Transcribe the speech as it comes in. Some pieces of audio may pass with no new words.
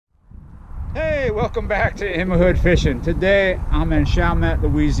Hey, welcome back to In My Hood Fishing. Today I'm in Chalmette,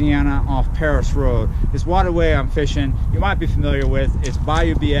 Louisiana off Paris Road. This waterway I'm fishing, you might be familiar with. It's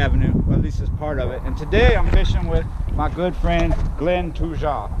Bayou B Avenue, or at least it's part of it. And today I'm fishing with my good friend Glenn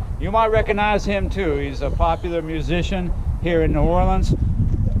Touja. You might recognize him too. He's a popular musician here in New Orleans.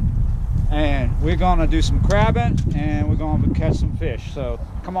 And we're gonna do some crabbing and we're gonna catch some fish. So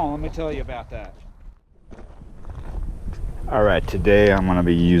come on, let me tell you about that. All right, today I'm gonna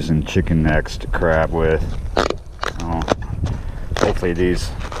be using chicken necks to crab with. Hopefully these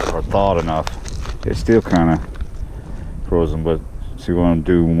are thawed enough. They're still kind of frozen, but so we're gonna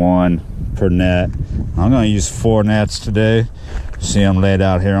do one per net. I'm gonna use 4 nets today. See them laid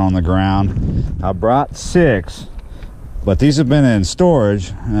out here on the ground. I brought 6, but these have been in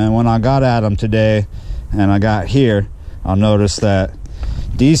storage, and when I got at them today and I got here, I'll notice that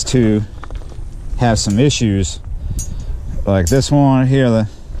these two have some issues. Like this one here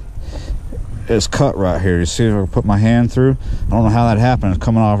is cut right here. You see if I can put my hand through? I don't know how that happened. It's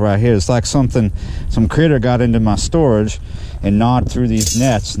coming off right here. It's like some critter got into my storage and gnawed through these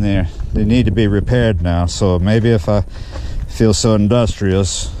nets, and they need to be repaired now. So maybe if I feel so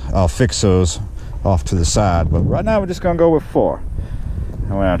industrious, I'll fix those off to the side. But right now we're just gonna go with 4. And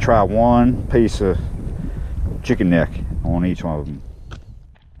we're gonna try one piece of chicken neck on each one of them.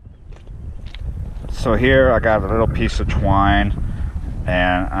 So here I got a little piece of twine,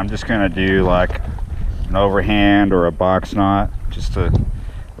 and I'm just gonna do like an overhand or a box knot, just to,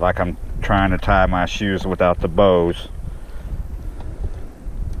 like I'm trying to tie my shoes without the bows.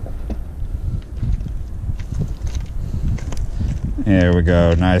 There we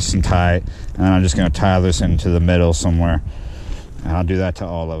go, nice and tight. And then I'm just gonna tie this into the middle somewhere, and I'll do that to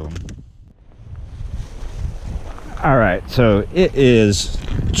all of them. All right, so it is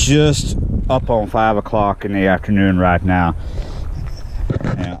just up on 5 o'clock in the afternoon right now,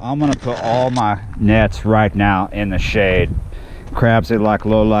 and I'm gonna put all my nets right now in the shade. Crabs, they like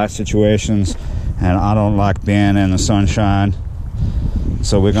low light situations, and I don't like being in the sunshine,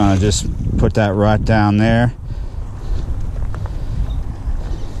 so we're gonna just put that right down there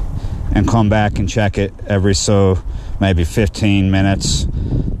and come back and check it every so maybe 15 minutes,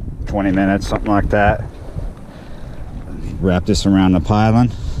 20 minutes, something like that. Wrap this around the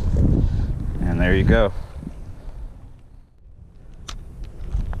piling, and there you go.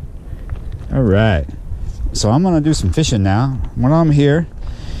 All right, so I'm gonna do some fishing now. When I'm here,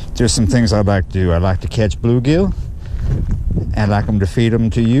 there's some things I'd like to do. I'd like to catch bluegill. I'd like them to feed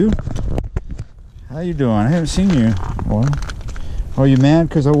them to you. How you doing? I haven't seen you. Well, are you mad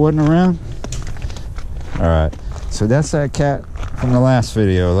because I wasn't around? All right, so that's that cat from the last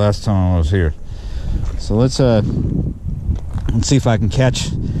video, last time I was here. So let's see if I can catch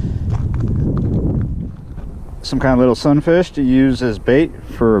some kind of little sunfish to use as bait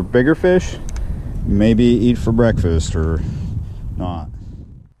for bigger fish. Maybe eat for breakfast or not.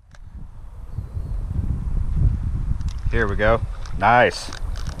 Here we go. Nice.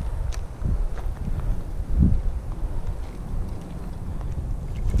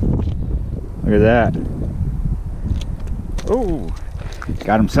 Look at that. Oh,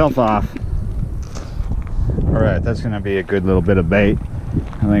 got himself off. All right, that's gonna be a good little bit of bait.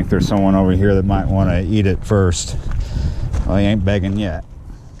 I think there's someone over here that might want to eat it first. Well, he ain't begging yet.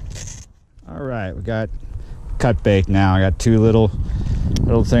 All right, we got cut bait now. I got 2 little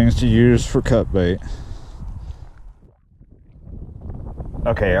things to use for cut bait.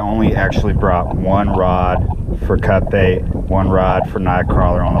 Okay, I only actually brought 1 rod for cut bait, 1 rod for night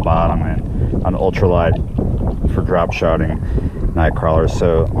crawler on the bottom, and an ultralight for drop shotting night crawlers.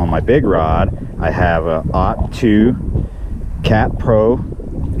 So on my big rod, I have a OT2 Cat Pro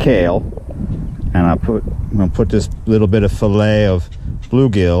Kale, and I'm gonna put this little bit of fillet of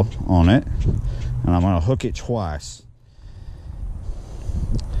bluegill on it, and I'm gonna hook it twice.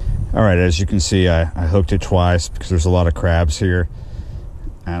 All right, as you can see, I hooked it twice because there's a lot of crabs here,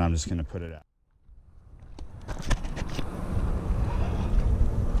 and I'm just gonna put it out.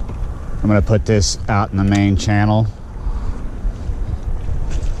 I'm gonna put this out in the main channel.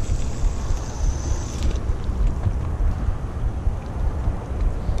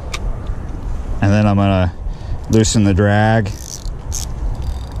 And then I'm gonna loosen the drag.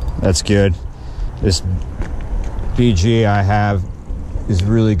 That's good. This BG I have is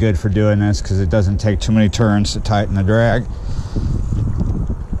really good for doing this because it doesn't take too many turns to tighten the drag.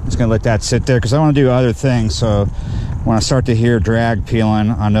 I'm just gonna let that sit there because I want to do other things. So when I start to hear drag peeling,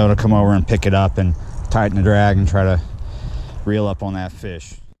 I know to come over and pick it up and tighten the drag and try to reel up on that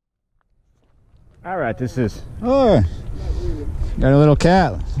fish. All right, this is, oh, got a little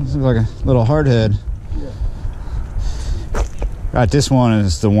cat. This is like a little hardhead. Right, this one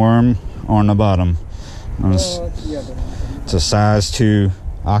is the worm on the bottom. It's a size 2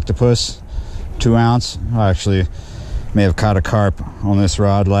 octopus, 2 ounce. I actually may have caught a carp on this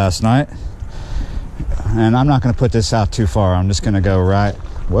rod last night. And I'm not going to put this out too far. I'm just going to go right.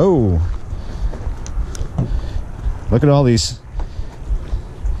 Whoa. Look at all these.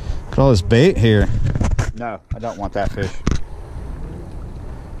 Look at all this bait here. No, I don't want that fish.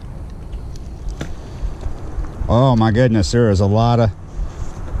 Oh my goodness, there is a lot of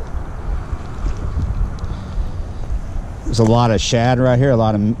shad right here, a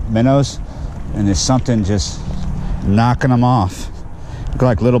lot of minnows, and there's something just knocking them off. Look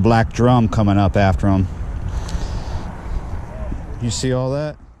like little black drum coming up after them. You see all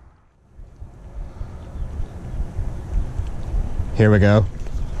that? Here we go.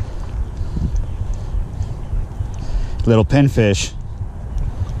 Little pinfish.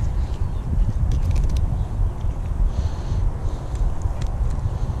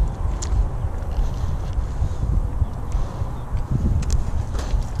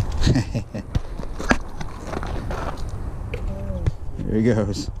 Here he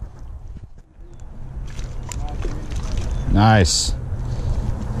goes. Nice.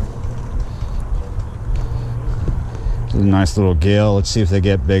 A nice little gill. Let's see if they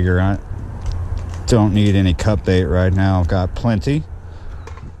get bigger. I don't need any cut bait right now. I've got plenty.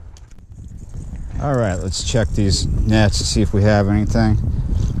 All right, let's check these nets to see if we have anything.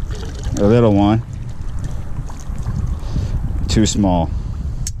 A little one. Too small.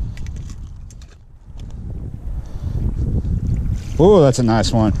 Oh, that's a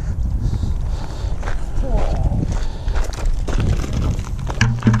nice one.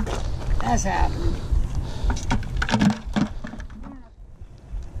 That's happening.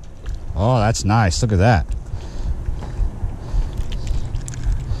 Oh, that's nice. Look at that.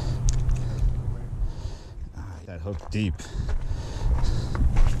 That hook deep.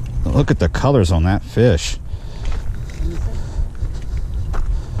 Look at the colors on that fish.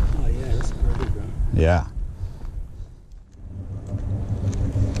 Oh yeah, that's pretty good. Yeah.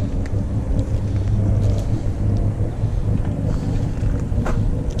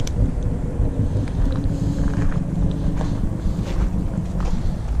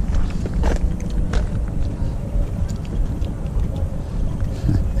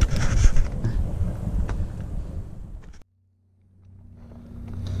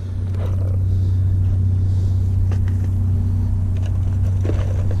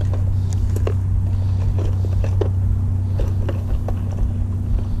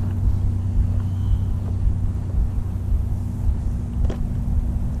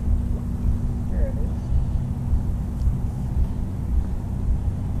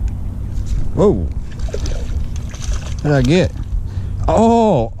 Whoa. What did I get?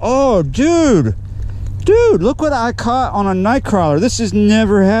 Oh, dude. Dude, look what I caught on a night crawler. This has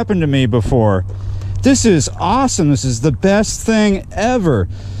never happened to me before. This is awesome. This is the best thing ever.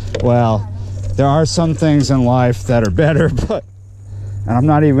 Well, there are some things in life that are better, but and I'm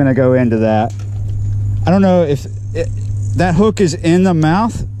not even going to go into that. I don't know if that hook is in the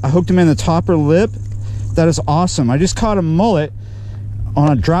mouth. I hooked him in the topper lip. That is awesome. I just caught a mullet on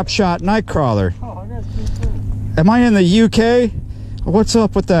a drop shot night crawler. Oh, that's pretty cool. Am I in the UK? What's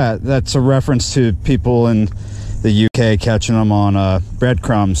up with that? That's a reference to people in the UK catching them on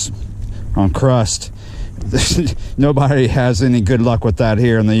breadcrumbs, on crust. Nobody has any good luck with that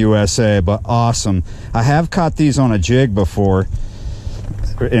here in the USA, but awesome. I have caught these on a jig before,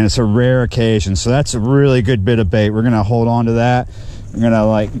 and it's a rare occasion, so that's a really good bit of bait. We're gonna hold on to that. We're gonna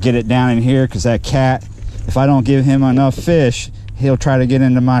like get it down in here, because that cat, if I don't give him enough fish, he'll try to get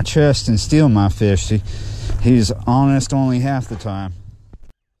into my chest and steal my fish. He's honest only half the time.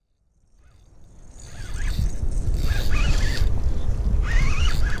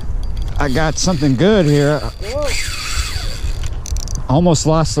 I got something good here. Almost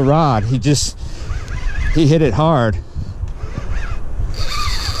lost the rod. He hit it hard.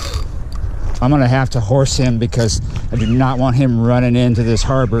 I'm gonna have to horse him because I do not want him running into this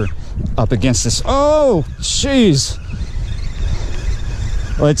harbor up against this. Oh, jeez.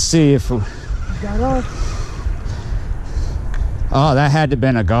 Let's see if... Got off. Oh, that had to have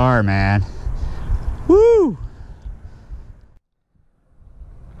been a gar, man. Woo!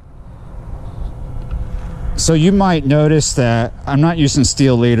 So you might notice that I'm not using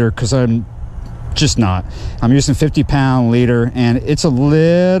steel leader, because I'm just not. I'm using 50-pound leader, and it's a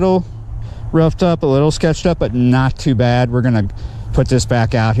little roughed up, a little sketched up, but not too bad. We're gonna put this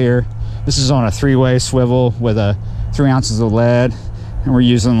back out here. This is on a 3-way swivel with 3 ounces of lead, and we're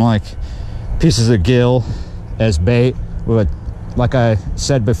using like pieces of gill as bait with, like I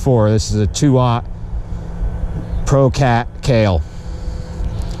said before, this is a 2-aught Pro Cat Kale.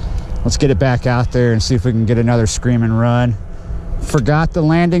 Let's get it back out there and see if we can get another scream and run. Forgot the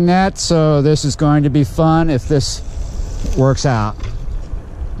landing net, so this is going to be fun if this works out.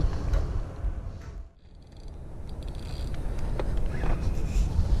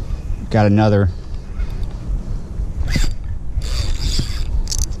 Got another.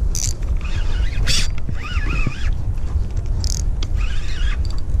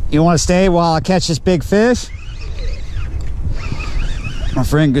 You want to stay while I catch this big fish? My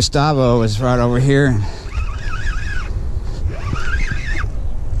friend Gustavo is right over here.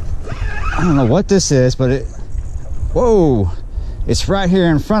 I don't know what this is, but whoa, it's right here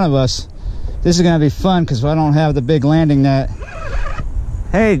in front of us. This is gonna be fun because I don't have the big landing net.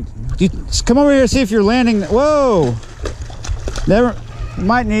 Hey, come over here and see if you're landing. Whoa, you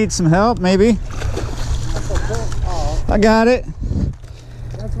might need some help, maybe. I got it.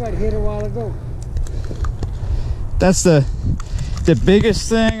 That's what I hit a while ago. That's the biggest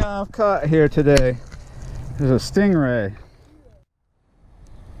thing I've caught here today. There's a stingray.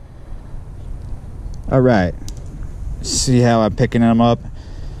 All right, see how I'm picking them up?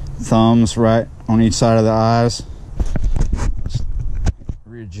 Thumbs right on each side of the eyes. Let's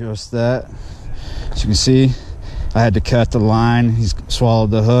readjust that. As you can see, I had to cut the line. He's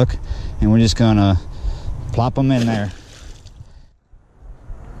swallowed the hook, and we're just gonna plop them in there.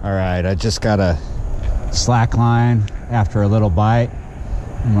 All right, I just got a slack line after a little bite.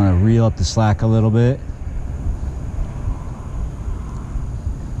 I'm gonna reel up the slack a little bit.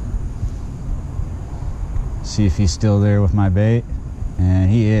 See if he's still there with my bait,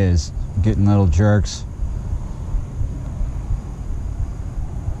 and he is getting little jerks.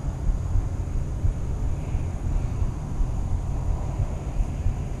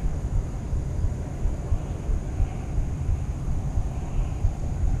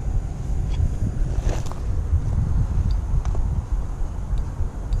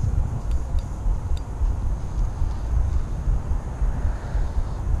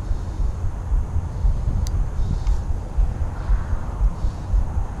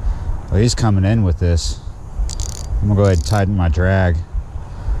 Oh, he's coming in with this. I'm gonna go ahead and tighten my drag.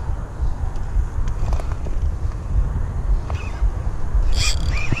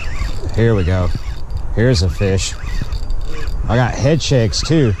 Here we go. Here's a fish. I got head shakes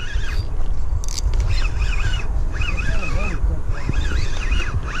too.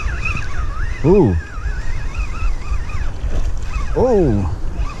 Ooh. Oh.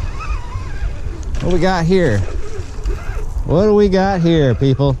 What do we got here? What do we got here,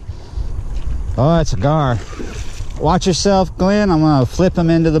 people? Oh, it's a gar. Watch yourself, Glenn. I'm gonna flip him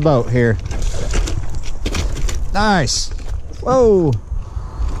into the boat here. Nice. Whoa.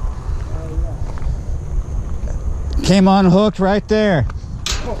 Came unhooked right there.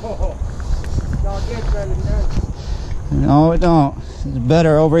 No, it don't. It's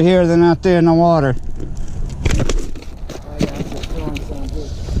better over here than out there in the water.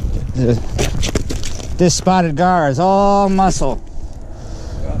 This spotted gar is all muscle.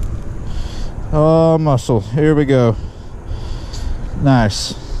 Oh, muscle. Here we go.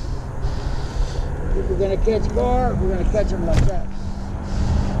 Nice. If we're gonna catch gar, we're gonna catch them like that.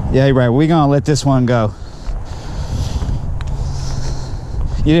 Yeah, you're right. We're gonna let this one go.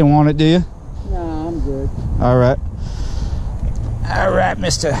 You didn't want it, do you? Nah, I'm good. All right. All right,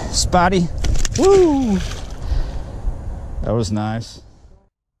 Mr. Spotty. Woo! That was nice.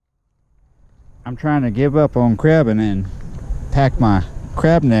 I'm trying to give up on crabbing and pack my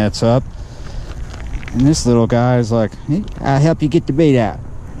crab nets up. And this little guy is like, hey, I'll help you get the bait out.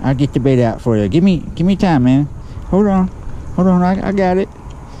 I'll get the bait out for you. Give me time, man. Hold on, I got it.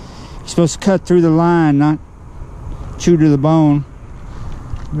 You're supposed to cut through the line, not chew to the bone.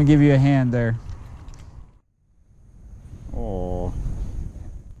 Let me give you a hand there. Oh.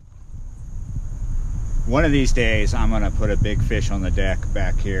 One of these days, I'm gonna put a big fish on the deck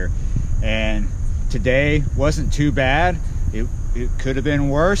back here. And today wasn't too bad. It could have been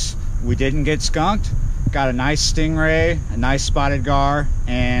worse. We didn't get skunked. Got a nice stingray, a nice spotted gar,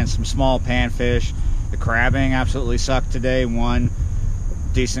 and some small panfish. The crabbing absolutely sucked today. One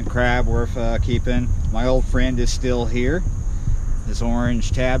decent crab worth keeping. My old friend is still here. This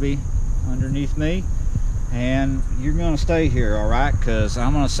orange tabby underneath me. And you're gonna stay here, all right? Because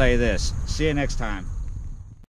I'm gonna say this. See you next time.